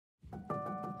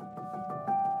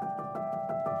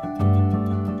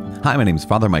Hi, my name is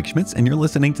Father Mike Schmitz, and you're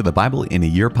listening to the Bible in a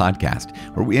Year podcast,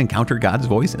 where we encounter God's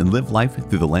voice and live life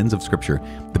through the lens of Scripture.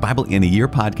 The Bible in a Year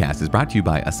podcast is brought to you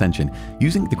by Ascension.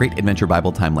 Using the Great Adventure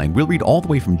Bible timeline, we'll read all the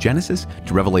way from Genesis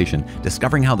to Revelation,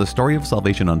 discovering how the story of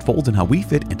salvation unfolds and how we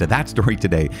fit into that story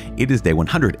today. It is day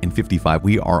 155.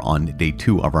 We are on day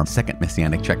 2 of our second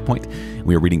Messianic checkpoint.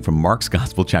 We are reading from Mark's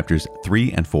Gospel, chapters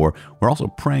 3 and 4. We're also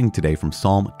praying today from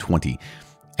Psalm 20.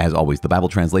 As always, the Bible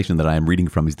translation that I am reading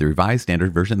from is the Revised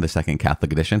Standard Version, the Second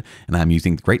Catholic Edition, and I'm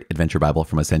using the Great Adventure Bible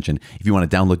from Ascension. If you want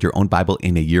to download your own Bible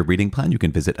in a Year reading plan, you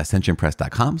can visit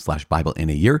ascensionpress.com/Bible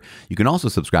in a Year. You can also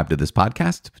subscribe to this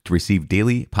podcast to receive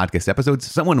daily podcast episodes.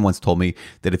 Someone once told me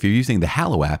that if you're using the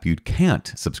Hallow app, you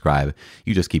can't subscribe.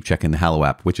 You just keep checking the Hallow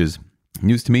app, which is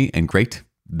news to me and great.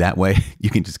 That way, you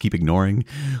can just keep ignoring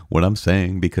what I'm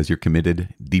saying because you're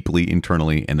committed deeply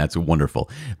internally, and that's wonderful.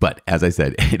 But as I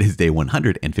said, it is day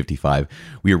 155.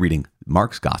 We are reading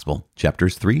Mark's Gospel,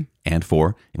 chapters 3 and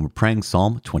 4, and we're praying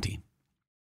Psalm 20.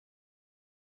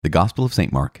 The Gospel of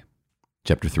St. Mark,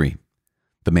 chapter 3.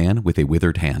 The man with a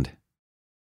withered hand.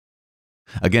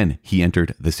 Again, he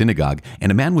entered the synagogue,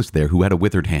 and a man was there who had a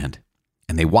withered hand.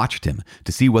 And they watched him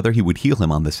to see whether he would heal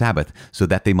him on the Sabbath, so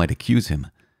that they might accuse him.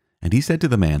 And he said to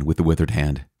the man with the withered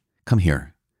hand, "Come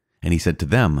here." And he said to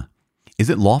them, "Is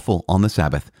it lawful on the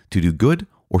Sabbath to do good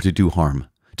or to do harm,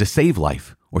 to save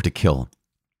life or to kill?"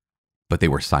 But they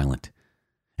were silent.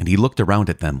 And he looked around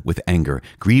at them with anger,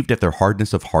 grieved at their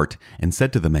hardness of heart, and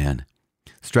said to the man,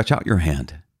 "Stretch out your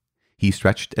hand." He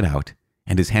stretched it out,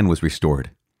 and his hand was restored.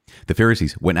 The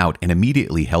Pharisees went out and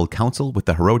immediately held counsel with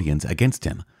the Herodians against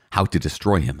him, how to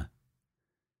destroy him.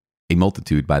 A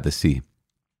multitude by the sea.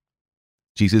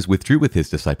 Jesus withdrew with his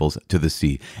disciples to the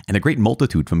sea, and a great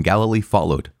multitude from Galilee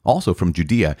followed, also from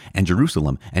Judea and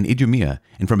Jerusalem and Idumea,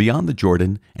 and from beyond the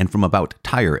Jordan, and from about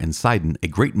Tyre and Sidon, a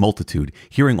great multitude,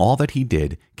 hearing all that he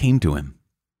did, came to him.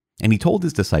 And he told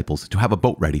his disciples to have a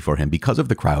boat ready for him because of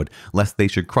the crowd, lest they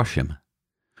should crush him.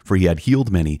 For he had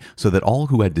healed many, so that all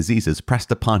who had diseases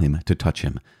pressed upon him to touch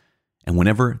him. And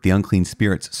whenever the unclean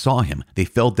spirits saw him, they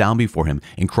fell down before him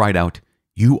and cried out,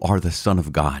 "You are the Son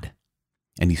of God."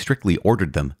 And he strictly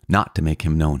ordered them not to make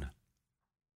him known.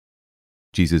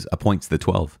 Jesus appoints the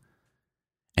 12.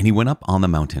 And he went up on the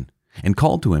mountain, and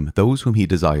called to him those whom he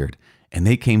desired, and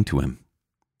they came to him.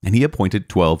 And he appointed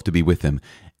 12 to be with him,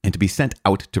 and to be sent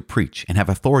out to preach, and have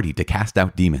authority to cast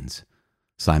out demons: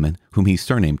 Simon, whom he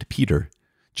surnamed Peter,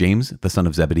 James the son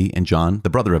of Zebedee, and John the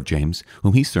brother of James,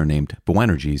 whom he surnamed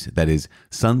Boanerges, that is,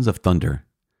 sons of thunder,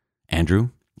 Andrew,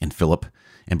 and Philip,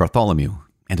 and Bartholomew,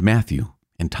 and Matthew,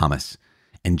 and Thomas,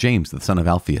 and James the son of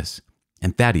Alphaeus,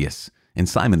 and Thaddeus, and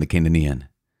Simon the Cananean,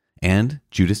 and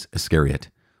Judas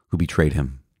Iscariot, who betrayed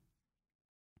him.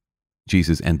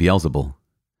 Jesus and Beelzebul.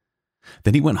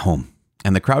 Then he went home,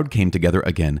 and the crowd came together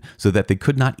again, so that they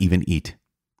could not even eat.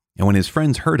 And when his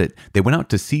friends heard it, they went out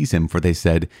to seize him, for they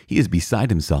said, "He is beside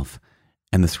himself."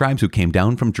 And the scribes who came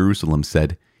down from Jerusalem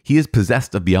said, "He is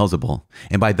possessed of Beelzebul,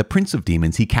 and by the prince of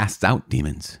demons he casts out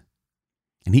demons."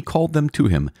 And he called them to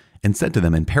him, and said to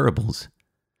them in parables,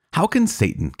 "How can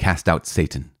Satan cast out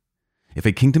Satan? If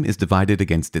a kingdom is divided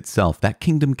against itself, that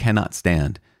kingdom cannot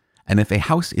stand. And if a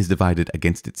house is divided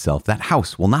against itself, that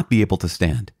house will not be able to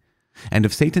stand. And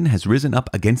if Satan has risen up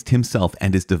against himself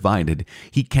and is divided,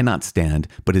 he cannot stand,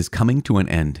 but is coming to an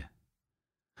end.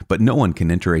 But no one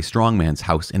can enter a strong man's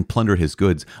house and plunder his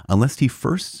goods, unless he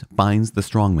first binds the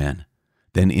strong man.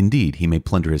 Then indeed he may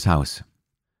plunder his house.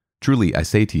 Truly I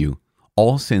say to you,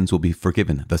 all sins will be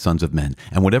forgiven the sons of men,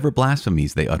 and whatever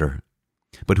blasphemies they utter.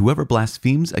 But whoever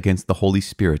blasphemes against the Holy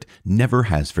Spirit never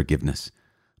has forgiveness,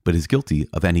 but is guilty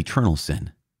of an eternal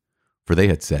sin. For they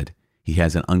had said, he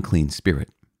has an unclean spirit.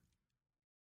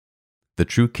 The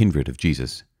true kindred of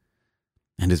Jesus.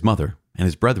 And his mother and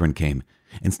his brethren came,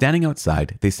 and standing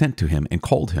outside, they sent to him and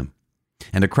called him.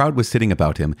 And a crowd was sitting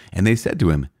about him, and they said to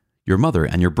him, "Your mother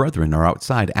and your brethren are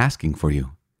outside asking for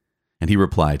you." And he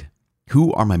replied,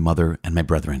 "Who are my mother and my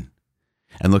brethren?"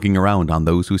 And looking around on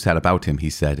those who sat about him, he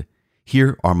said,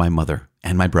 "Here are my mother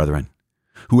and my brethren.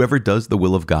 Whoever does the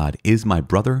will of God is my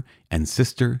brother and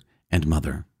sister and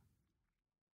mother."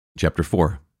 Chapter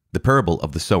 4. The parable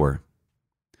of the sower.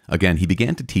 Again, he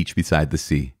began to teach beside the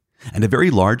sea, and a very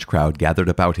large crowd gathered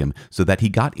about him, so that he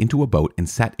got into a boat and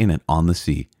sat in it on the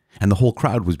sea, and the whole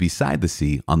crowd was beside the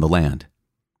sea on the land.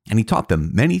 And he taught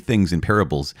them many things in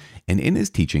parables, and in his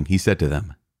teaching he said to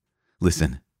them,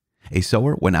 "Listen, a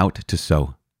sower went out to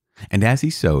sow, and as he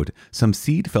sowed, some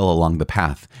seed fell along the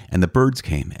path, and the birds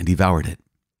came and devoured it.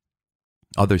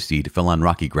 Other seed fell on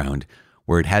rocky ground,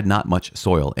 where it had not much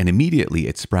soil, and immediately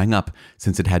it sprang up,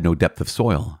 since it had no depth of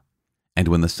soil. And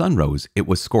when the sun rose, it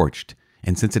was scorched,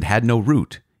 and since it had no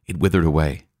root, it withered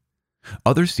away.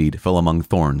 Other seed fell among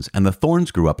thorns, and the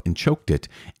thorns grew up and choked it,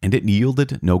 and it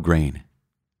yielded no grain.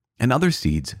 And other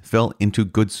seeds fell into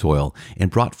good soil, and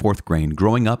brought forth grain,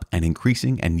 growing up and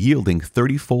increasing, and yielding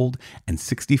 30-fold, and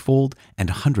 60-fold, and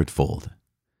 100-fold.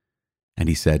 And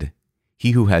he said,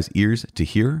 He who has ears to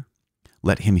hear,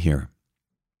 let him hear.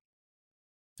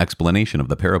 Explanation of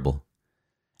the parable.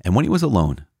 And when he was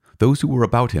alone, those who were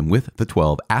about him with the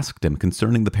 12 asked him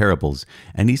concerning the parables,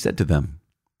 and he said to them,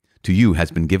 To you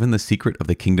has been given the secret of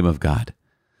the kingdom of God.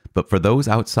 But for those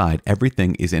outside,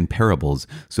 everything is in parables,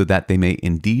 so that they may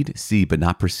indeed see but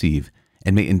not perceive,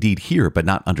 and may indeed hear but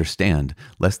not understand,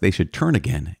 lest they should turn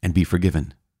again and be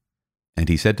forgiven. And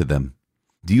he said to them,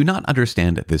 Do you not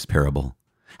understand this parable?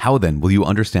 How then will you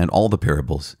understand all the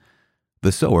parables?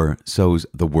 The sower sows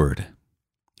the word.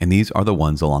 And these are the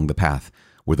ones along the path,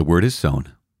 where the word is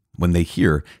sown. When they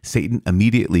hear, Satan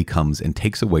immediately comes and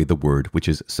takes away the word which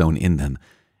is sown in them.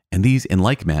 And these in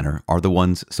like manner are the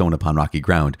ones sown upon rocky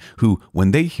ground, who,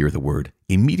 when they hear the word,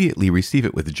 immediately receive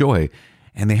it with joy,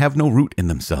 and they have no root in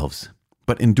themselves,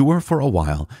 but endure for a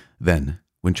while. Then,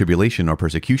 when tribulation or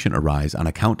persecution arise on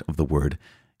account of the word,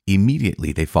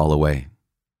 immediately they fall away.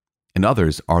 And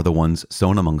others are the ones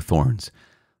sown among thorns.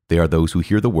 They are those who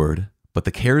hear the word, but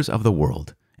the cares of the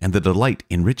world, and the delight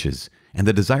in riches, and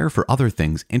the desire for other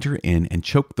things enter in and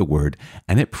choke the word,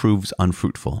 and it proves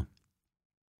unfruitful.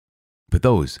 But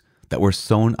those that were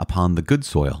sown upon the good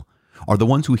soil are the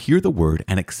ones who hear the word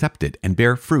and accept it and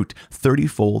bear fruit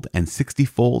 30-fold and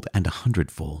 60-fold and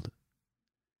 100-fold.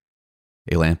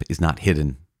 A lamp is not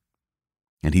hidden.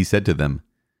 And he said to them,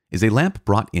 Is a lamp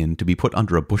brought in to be put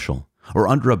under a bushel, or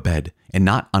under a bed, and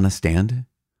not on a stand?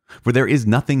 For there is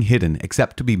nothing hidden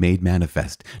except to be made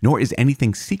manifest, nor is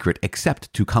anything secret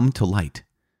except to come to light.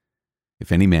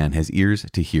 If any man has ears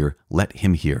to hear, let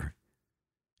him hear.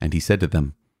 And he said to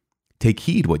them, Take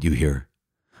heed what you hear.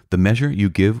 The measure you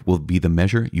give will be the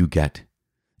measure you get,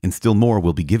 and still more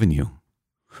will be given you.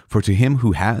 For to him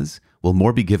who has will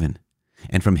more be given,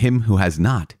 and from him who has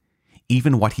not,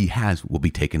 even what he has will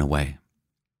be taken away.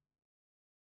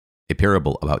 A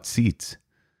parable about seeds.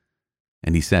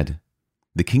 And he said,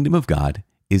 The kingdom of God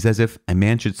is as if a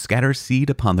man should scatter seed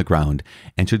upon the ground,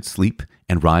 and should sleep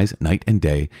and rise night and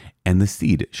day, and the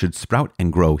seed should sprout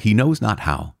and grow, he knows not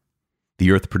how.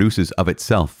 The earth produces of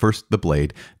itself first the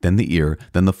blade, then the ear,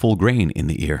 then the full grain in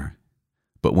the ear.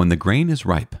 But when the grain is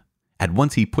ripe, at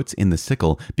once he puts in the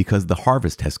sickle, because the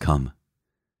harvest has come.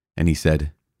 And he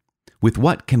said, With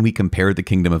what can we compare the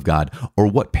kingdom of God, or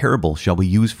what parable shall we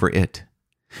use for it?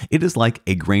 It is like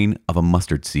a grain of a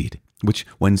mustard seed, which,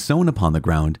 when sown upon the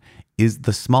ground, is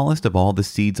the smallest of all the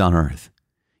seeds on earth.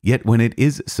 Yet when it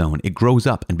is sown, it grows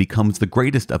up and becomes the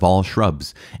greatest of all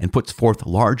shrubs, and puts forth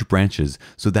large branches,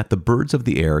 so that the birds of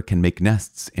the air can make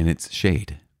nests in its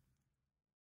shade.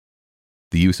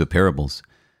 The use of parables.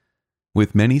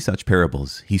 With many such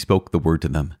parables he spoke the word to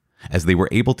them, as they were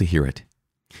able to hear it.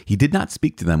 He did not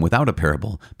speak to them without a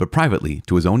parable, but privately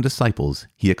to his own disciples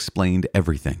he explained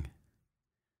everything.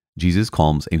 Jesus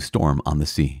calms a storm on the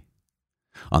sea.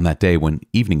 On that day when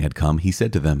evening had come, he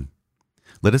said to them,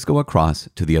 Let us go across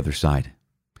to the other side.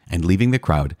 And leaving the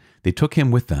crowd, they took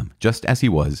him with them, just as he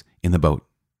was, in the boat.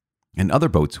 And other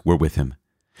boats were with him.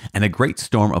 And a great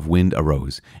storm of wind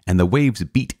arose, and the waves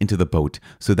beat into the boat,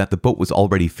 so that the boat was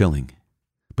already filling.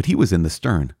 But he was in the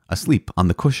stern, asleep on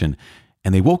the cushion.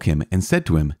 And they woke him and said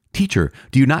to him, Teacher,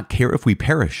 do you not care if we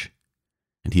perish?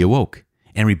 And he awoke,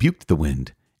 and rebuked the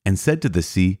wind, and said to the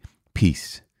sea,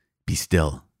 Peace, be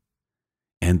still.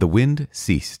 And the wind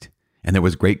ceased, and there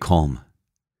was great calm.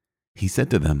 He said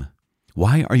to them,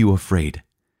 Why are you afraid?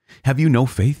 Have you no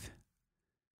faith?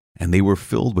 And they were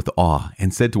filled with awe,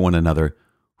 and said to one another,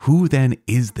 Who then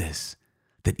is this,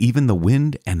 that even the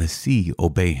wind and the sea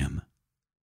obey him?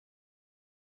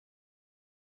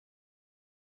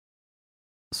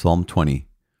 Psalm 20,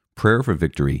 Prayer for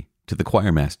Victory, to the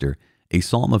choirmaster, a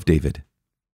psalm of David.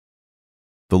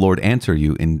 The Lord answer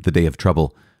you in the day of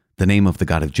trouble. The name of the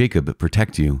God of Jacob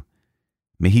protect you.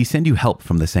 May he send you help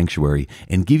from the sanctuary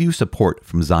and give you support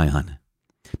from Zion.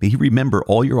 May he remember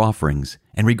all your offerings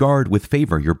and regard with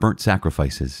favor your burnt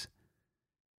sacrifices.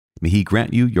 May he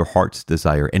grant you your heart's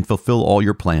desire and fulfill all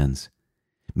your plans.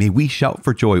 May we shout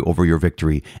for joy over your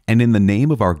victory, and in the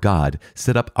name of our God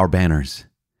set up our banners.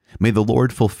 May the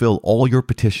Lord fulfill all your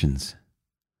petitions.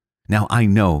 Now I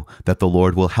know that the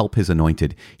Lord will help his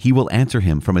anointed. He will answer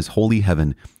him from his holy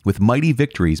heaven with mighty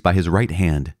victories by his right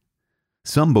hand.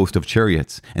 Some boast of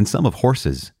chariots and some of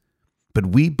horses, but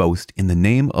we boast in the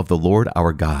name of the Lord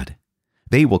our God.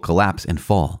 They will collapse and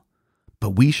fall,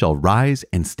 but we shall rise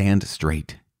and stand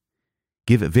straight.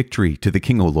 Give victory to the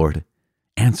King, O Lord.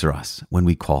 Answer us when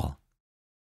we call.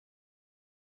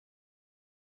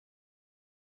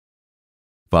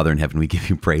 Father in heaven, we give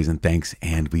you praise and thanks,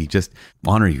 and we just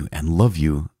honor you and love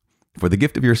you for the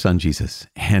gift of your Son, Jesus,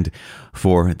 and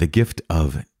for the gift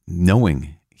of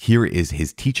knowing here is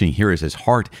his teaching, here is his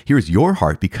heart, here is your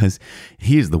heart, because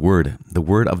he is the Word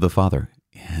of the Father.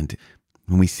 And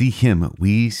when we see him,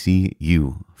 we see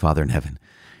you, Father in heaven.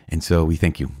 And so we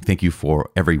thank you. Thank you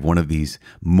for every one of these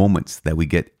moments that we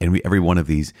get, and every one of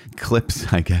these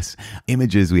clips, I guess,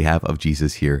 images we have of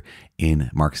Jesus here in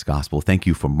Mark's gospel. Thank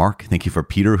you for Mark. Thank you for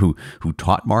Peter who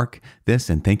taught Mark this.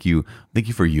 And thank you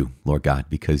for you, Lord God,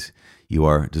 because you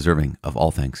are deserving of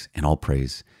all thanks and all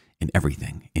praise in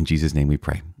everything. In Jesus' name we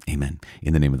pray. Amen.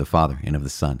 In the name of the Father, and of the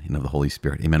Son, and of the Holy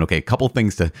Spirit. Amen. Okay, a couple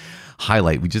things to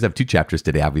highlight. We just have 2 chapters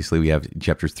today. Obviously, we have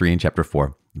chapters 3 and chapter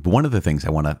 4. But one of the things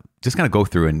I want to just kind of go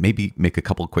through and maybe make a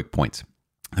couple of quick points.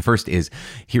 The first is,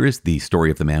 here is the story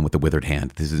of the man with the withered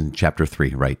hand. This is in chapter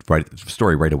 3, right?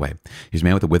 Story right away. Here's a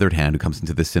man with a withered hand who comes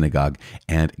into the synagogue.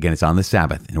 And again, it's on the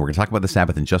Sabbath. And we're going to talk about the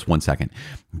Sabbath in just one second.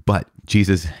 But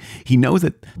Jesus, he knows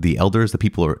that the elders, the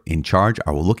people who are in charge,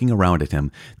 are looking around at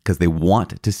him because they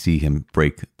want to see him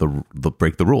break the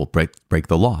rule, break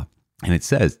the law. And it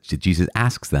says, Jesus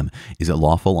asks them, is it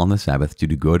lawful on the Sabbath to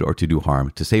do good or to do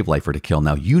harm, to save life or to kill?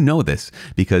 Now, you know this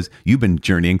because you've been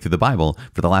journeying through the Bible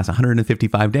for the last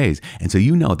 155 days. And so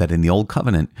you know that in the Old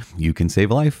Covenant, you can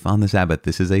save life on the Sabbath.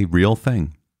 This is a real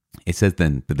thing. It says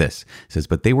then this, it says,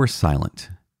 but they were silent.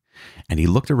 And he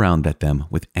looked around at them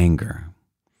with anger.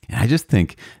 And I just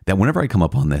think that whenever I come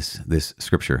up on this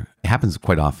scripture, it happens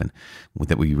quite often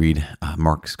that we read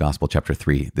Mark's Gospel, chapter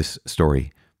 3, this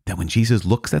story, that when Jesus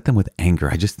looks at them with anger,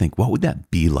 I just think, what would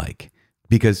that be like?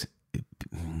 Because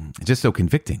it's just so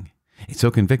convicting. It's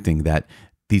so convicting that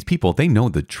these people, they know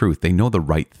the truth. They know the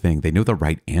right thing. They know the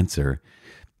right answer,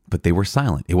 but they were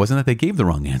silent. It wasn't that they gave the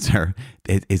wrong answer.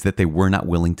 It is that they were not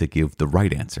willing to give the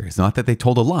right answer. It's not that they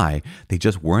told a lie. They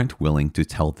just weren't willing to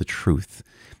tell the truth.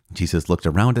 Jesus looked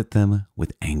around at them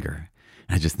with anger.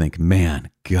 I just think, man,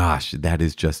 gosh, that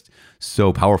is just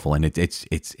so powerful. And it's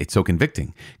so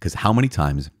convicting, because how many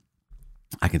times,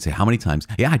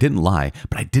 yeah, I didn't lie,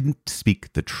 but I didn't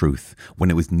speak the truth when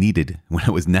it was needed, when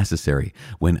it was necessary,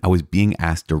 when I was being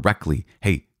asked directly,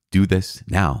 hey, do this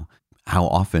now. How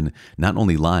often not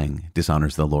only lying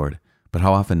dishonors the Lord, but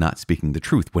how often not speaking the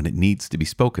truth when it needs to be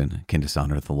spoken can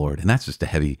dishonor the Lord. And that's just a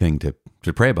heavy thing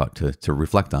to pray about, to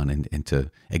reflect on, and to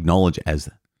acknowledge as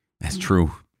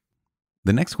true.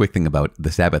 The next quick thing about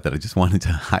the Sabbath that I just wanted to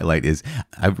highlight is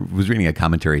I was reading a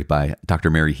commentary by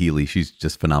Dr. Mary Healy. She's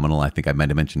just phenomenal. I think I might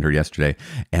have mentioned her yesterday.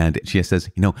 And she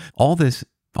says, all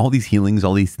these healings,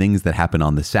 all these things that happen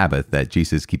on the Sabbath that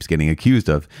Jesus keeps getting accused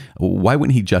of, why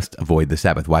wouldn't he just avoid the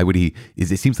Sabbath? Why would he?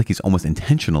 It seems like he's almost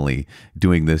intentionally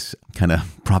doing this kind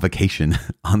of provocation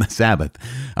on the Sabbath.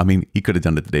 I mean, he could have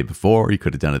done it the day before. He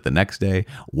could have done it the next day.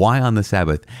 Why on the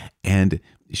Sabbath? And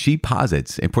she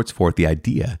posits and puts forth the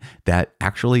idea that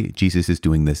actually Jesus is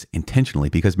doing this intentionally,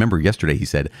 because remember yesterday he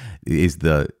said, is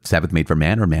the Sabbath made for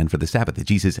man or man for the Sabbath?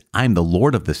 Jesus, I'm the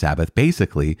Lord of the Sabbath.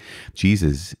 Basically,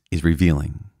 Jesus is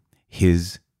revealing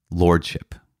his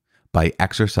lordship by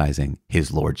exercising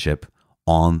his lordship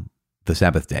on the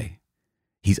Sabbath day.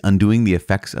 He's undoing the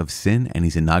effects of sin, and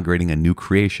he's inaugurating a new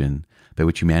creation by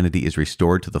which humanity is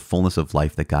restored to the fullness of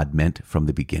life that God meant from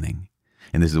the beginning.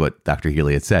 And this is what Dr.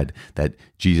 Healy had said, that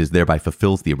Jesus thereby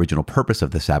fulfills the original purpose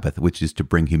of the Sabbath, which is to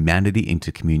bring humanity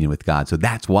into communion with God. So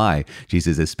that's why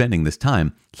Jesus is spending this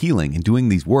time healing and doing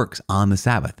these works on the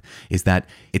Sabbath, is that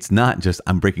it's not just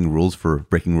I'm breaking rules for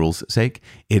breaking rules' sake.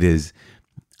 It is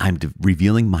I'm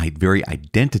revealing my very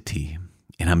identity,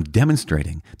 and I'm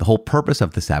demonstrating the whole purpose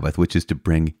of the Sabbath, which is to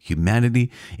bring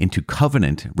humanity into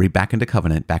covenant, back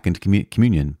into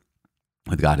communion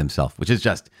with God himself, which is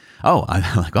just, I'm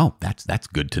like, that's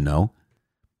good to know.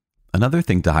 Another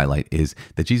thing to highlight is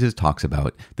that Jesus talks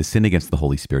about the sin against the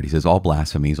Holy Spirit. He says all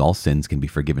blasphemies, all sins can be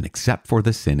forgiven except for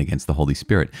the sin against the Holy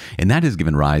Spirit. And that has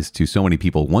given rise to so many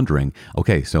people wondering,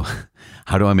 okay, so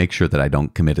how do I make sure that I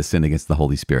don't commit a sin against the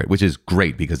Holy Spirit? Which is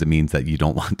great, because it means that you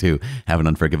don't want to have an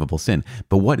unforgivable sin.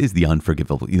 But what is the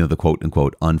unforgivable, the quote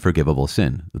unquote unforgivable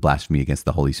sin, the blasphemy against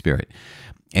the Holy Spirit?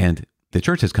 And the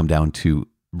church has come down to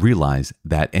realize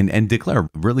that and declare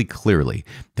really clearly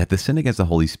that the sin against the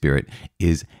Holy Spirit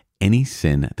is any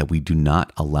sin that we do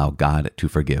not allow God to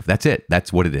forgive. That's it.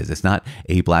 That's what it is. It's not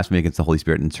a blasphemy against the Holy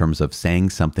Spirit in terms of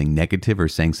saying something negative or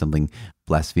saying something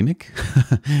blasphemic,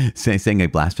 saying a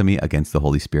blasphemy against the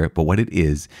Holy Spirit. But what it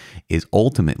is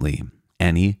ultimately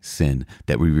any sin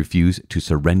that we refuse to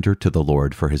surrender to the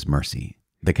Lord for his mercy.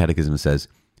 The Catechism says,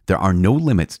 There are no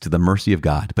limits to the mercy of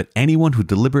God, but anyone who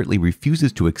deliberately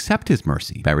refuses to accept his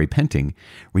mercy by repenting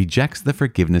rejects the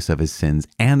forgiveness of his sins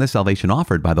and the salvation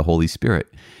offered by the Holy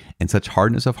Spirit. And such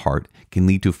hardness of heart can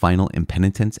lead to final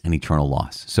impenitence and eternal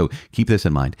loss. So keep this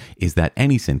in mind, is that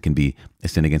any sin can be a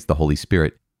sin against the Holy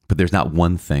Spirit, but there's not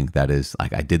one thing that is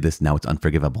like, I did this, now it's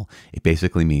unforgivable. It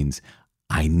basically means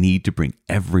I need to bring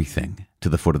everything to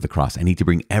the foot of the cross. I need to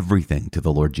bring everything to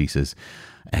the Lord Jesus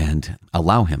and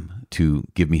allow him to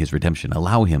give me his redemption,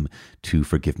 allow him to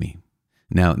forgive me.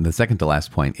 Now, the second to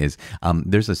last point is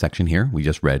there's a section here we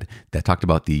just read that talked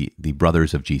about the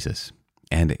brothers of Jesus.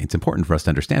 And it's important for us to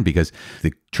understand because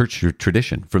the church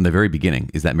tradition from the very beginning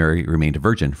is that Mary remained a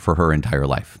virgin for her entire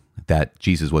life, that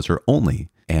Jesus was her only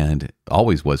and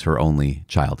always was her only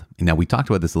child. And now we talked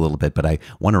about this a little bit, but I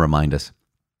want to remind us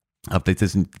of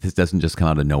this doesn't just come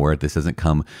out of nowhere. This doesn't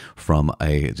come from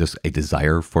just a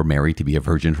desire for Mary to be a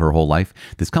virgin for her whole life.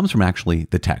 This comes from actually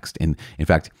the text. And in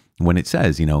fact, when it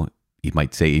says, you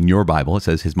might say in your Bible, it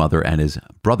says his mother and his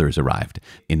brothers arrived.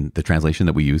 In the translation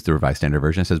that we use, the Revised Standard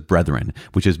Version, it says brethren,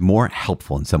 which is more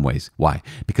helpful in some ways. Why?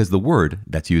 Because the word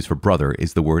that's used for brother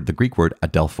is the Greek word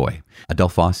adelphoi.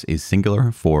 Adelphos is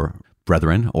singular for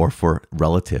brethren or for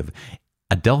relative.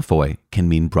 Adelphoi can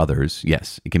mean brothers.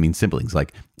 Yes, it can mean siblings.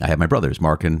 Like I have my brothers,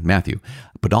 Mark and Matthew,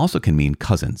 but also can mean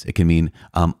cousins. It can mean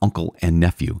uncle and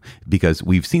nephew, because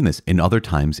we've seen this in other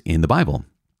times in the Bible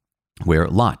where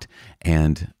Lot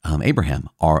and Abraham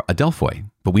are adelphoi.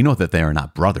 But we know that they are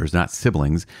not brothers, not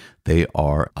siblings. They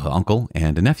are an uncle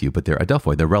and a nephew, but they're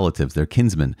adelphoi, they're relatives, they're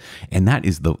kinsmen. And that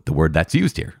is the word that's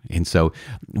used here. And so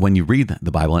when you read the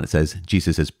Bible and it says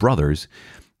Jesus' brothers,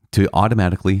 to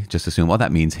automatically just assume, well,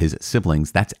 that means his siblings,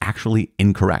 that's actually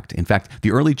incorrect. In fact, the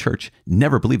early church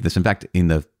never believed this. In fact, in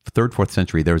the 3rd, 4th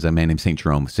century, there was a man named St.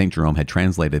 Jerome. St. Jerome had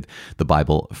translated the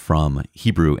Bible from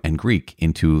Hebrew and Greek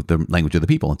into the language of the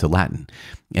people, into Latin.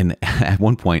 And at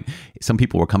one point, some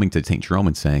people were coming to St. Jerome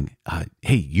and saying,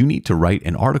 hey, you need to write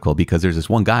an article because there's this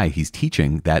one guy, he's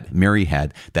teaching that Mary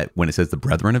had, that when it says the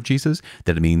brethren of Jesus,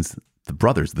 that it means the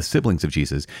brothers, the siblings of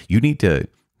Jesus. You need to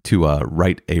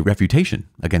write a refutation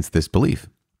against this belief.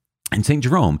 And St.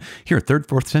 Jerome, here, 3rd,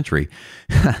 4th century,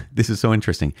 this is so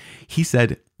interesting. He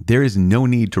said, there is no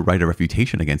need to write a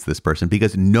refutation against this person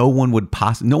because no one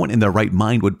in their right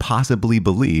mind would possibly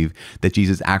believe that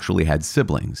Jesus actually had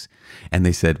siblings. And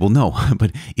they said, well, no,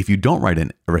 but if you don't write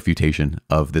a refutation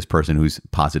of this person who's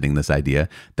positing this idea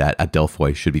that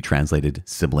adelphoi should be translated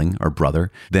sibling or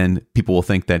brother, then people will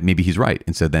think that maybe he's right.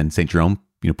 And so then St. Jerome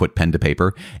put pen to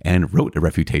paper and wrote a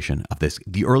refutation of this.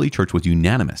 The early church was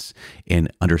unanimous in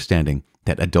understanding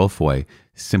that adelphoi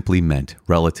simply meant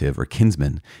relative or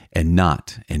kinsman and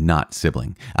not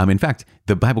sibling. In fact,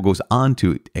 the Bible goes on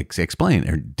to explain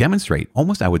or demonstrate,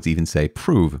 almost I would even say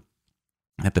prove,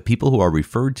 that the people who are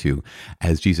referred to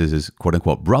as Jesus' quote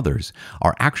unquote brothers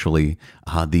are actually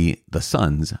the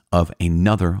sons of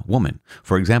another woman.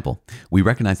 For example, we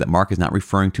recognize that Mark is not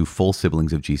referring to full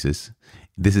siblings of Jesus.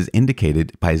 This is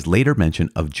indicated by his later mention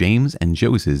of James and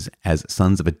Joses as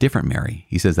sons of a different Mary.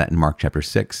 He says that in Mark chapter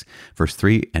 6, verse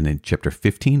 3, and in chapter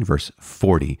 15, verse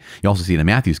 40. You also see it in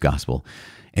Matthew's gospel.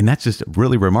 And that's just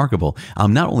really remarkable.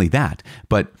 Not only that,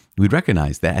 but we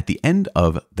recognize that at the end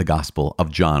of the Gospel of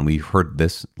John, we heard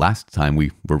this last time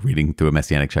we were reading through a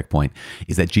Messianic checkpoint,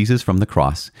 is that Jesus from the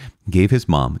cross gave his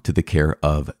mom to the care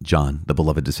of John, the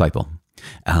beloved disciple.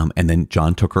 And then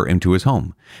John took her into his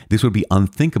home. This would be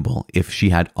unthinkable if she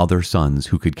had other sons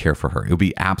who could care for her. It would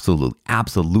be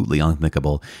absolutely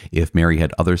unthinkable if Mary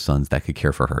had other sons that could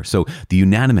care for her. So the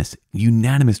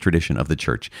unanimous tradition of the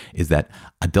church is that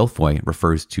adelphoi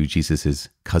refers to Jesus'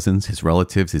 cousins, his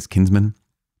relatives, his kinsmen,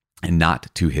 and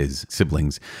not to his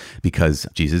siblings, because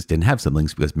Jesus didn't have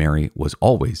siblings, because Mary was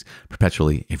always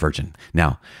perpetually a virgin.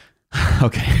 Now,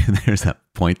 okay, there's that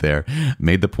point there.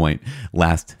 Made the point.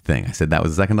 Last thing. I said that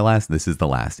was the second to last. This is the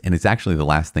last. And it's actually the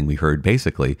last thing we heard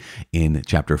basically in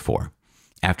chapter 4.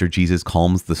 After Jesus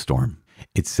calms the storm,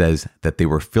 it says that they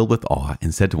were filled with awe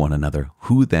and said to one another,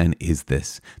 "Who then is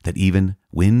this that even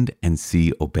wind and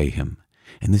sea obey him?"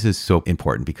 And this is so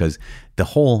important because the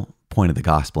whole point of the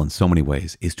gospel in so many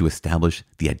ways is to establish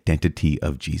the identity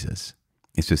of Jesus.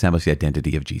 It's to establish the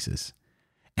identity of Jesus.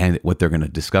 And what they're going to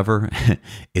discover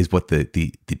is what the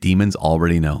demons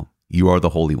already know. You are the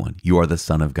Holy One. You are the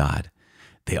Son of God.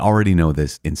 They already know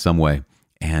this in some way.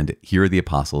 And here are the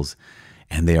apostles,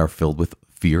 and they are filled with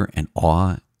fear and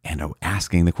awe and are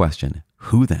asking the question,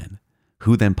 who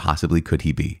then possibly could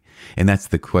he be? And that's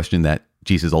the question that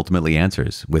Jesus ultimately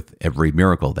answers with every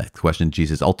miracle. That question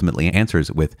Jesus ultimately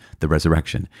answers with the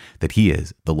resurrection, that he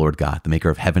is the Lord God, the maker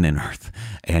of heaven and earth.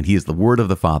 And he is the Word of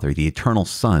the Father, the eternal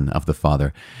Son of the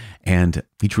Father. And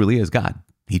he truly is God.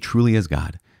 He truly is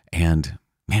God. And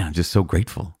man, I'm just so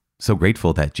grateful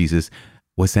that Jesus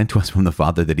was sent to us from the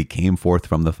Father, that he came forth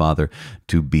from the Father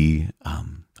to be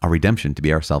our redemption, to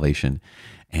be our salvation,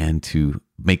 and to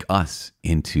make us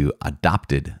into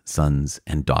adopted sons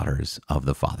and daughters of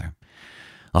the Father.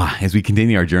 As we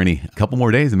continue our journey, a couple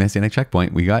more days of Messianic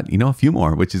Checkpoint, we got, a few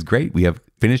more, which is great. We have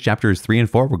finished chapters 3 and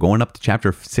 4. We're going up to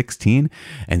chapter 16.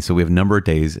 And so we have a number of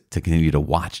days to continue to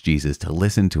watch Jesus, to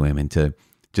listen to him, and to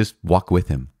just walk with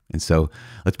him. And so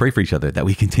let's pray for each other that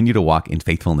we continue to walk in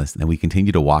faithfulness, and that we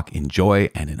continue to walk in joy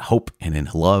and in hope and in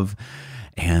love,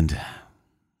 and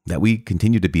that we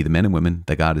continue to be the men and women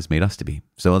that God has made us to be.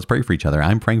 So let's pray for each other.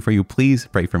 I'm praying for you. Please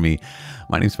pray for me.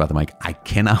 My name is Father Mike. I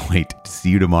cannot wait to see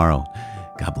you tomorrow.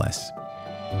 God bless.